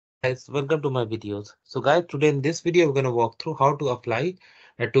Guys, welcome to my videos. So guys, today in this video, we're going to walk through how to apply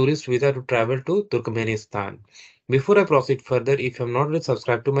a tourist visa to travel to Turkmenistan. Before I proceed further, if you have not yet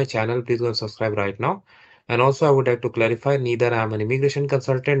subscribed to my channel, please go and subscribe right now. And also, I would like to clarify, neither I am an immigration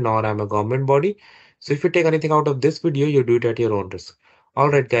consultant nor I am a government body. So if you take anything out of this video, you do it at your own risk.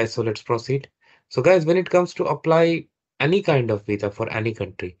 Alright guys, so let's proceed. So guys, when it comes to apply any kind of visa for any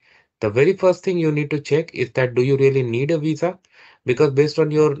country, the very first thing you need to check is that do you really need a visa? Because based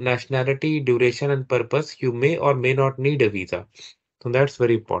on your nationality, duration, and purpose, you may or may not need a visa. So that's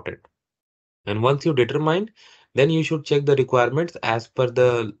very important. And once you determine, then you should check the requirements as per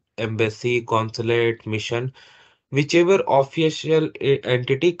the embassy, consulate, mission, whichever official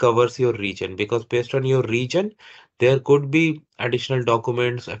entity covers your region. Because based on your region, there could be additional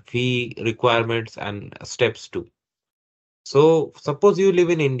documents, a fee requirements, and steps too. So suppose you live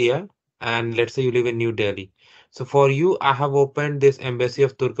in India and let's say you live in New Delhi. So for you, I have opened this Embassy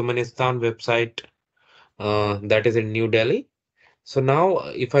of Turkmenistan website that is in New Delhi. So now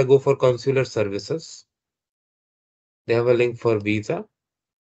if I go for consular services, they have a link for visa.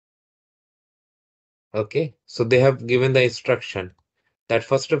 Okay. So they have given the instruction that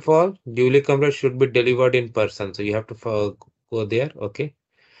first of all, duly completed should be delivered in person. So you have to go there. Okay.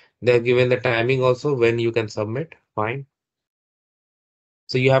 They have given the timing also when you can submit. Fine.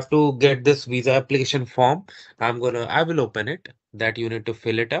 So you have to get this visa application form. I will open it. That you need to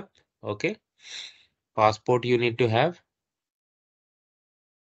fill it up. Okay. Passport you need to have.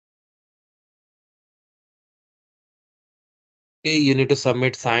 Okay, you need to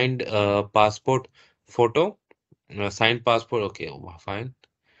submit signed passport photo. Signed passport. Okay, fine.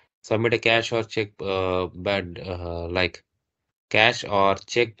 Submit a cash or check like cash or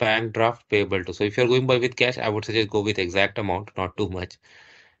check bank draft payable to. So if you're going by with cash, I would suggest go with exact amount, not too much.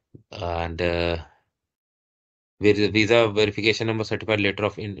 And visa verification number, certified letter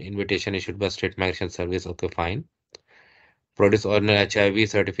of invitation issued by State Migration Service. Okay, fine. Produce original HIV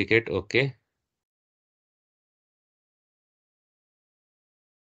certificate. Okay.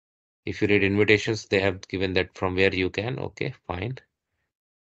 If you read invitations, they have given that from where you can. Okay, fine.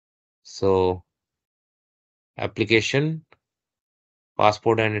 So application,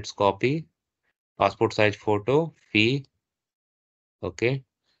 passport and its copy, passport size photo, fee. Okay.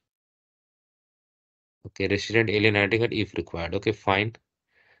 Okay. Resident alien ID card if required. Okay, fine.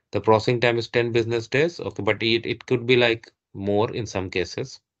 The processing time is 10 business days. Okay, but it could be like more in some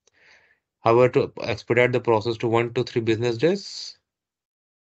cases. However, to expedite the process to 1 to 3 business days,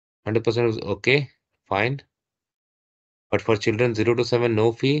 100% is okay, fine. But for children 0 to 7,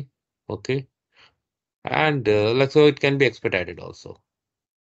 no fee. Okay. And like so, it can be expedited also.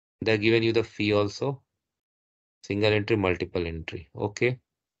 They're giving you the fee also. Single entry, multiple entry. Okay,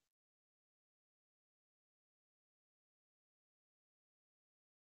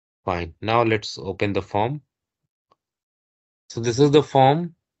 fine. Now let's open the form. So this is the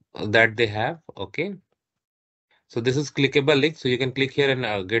form that they have. Okay. So this is clickable link. So you can click here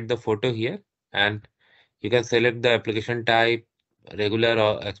and get the photo here. And you can select the application type, regular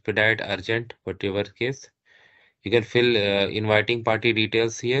or expedite, urgent, whatever case. You can fill inviting party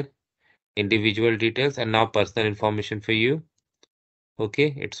details here, individual details, and now personal information for you.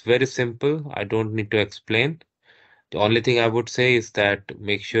 Okay, it's very simple. I don't need to explain. The only thing I would say is that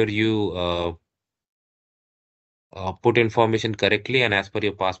make sure you put information correctly and as per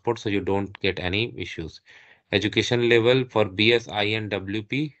your passport so you don't get any issues. Education level for BSI and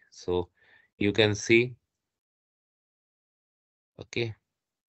WP. So you can see, okay,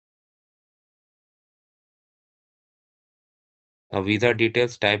 visa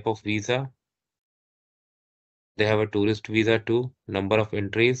details, type of visa. They have a tourist visa too, number of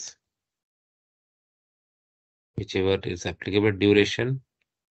entries, whichever is applicable, duration.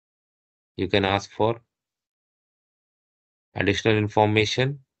 You can ask for additional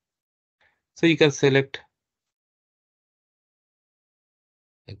information. So you can select,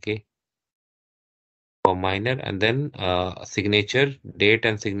 okay, for minor and then signature, date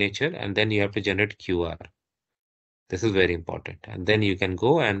and signature, and then you have to generate QR. This is very important. And then you can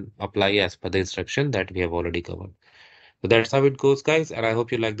go and apply as per the instruction that we have already covered. So that's how it goes, guys. And I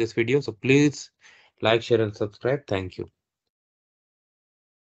hope you like this video. So please like, share, and subscribe. Thank you.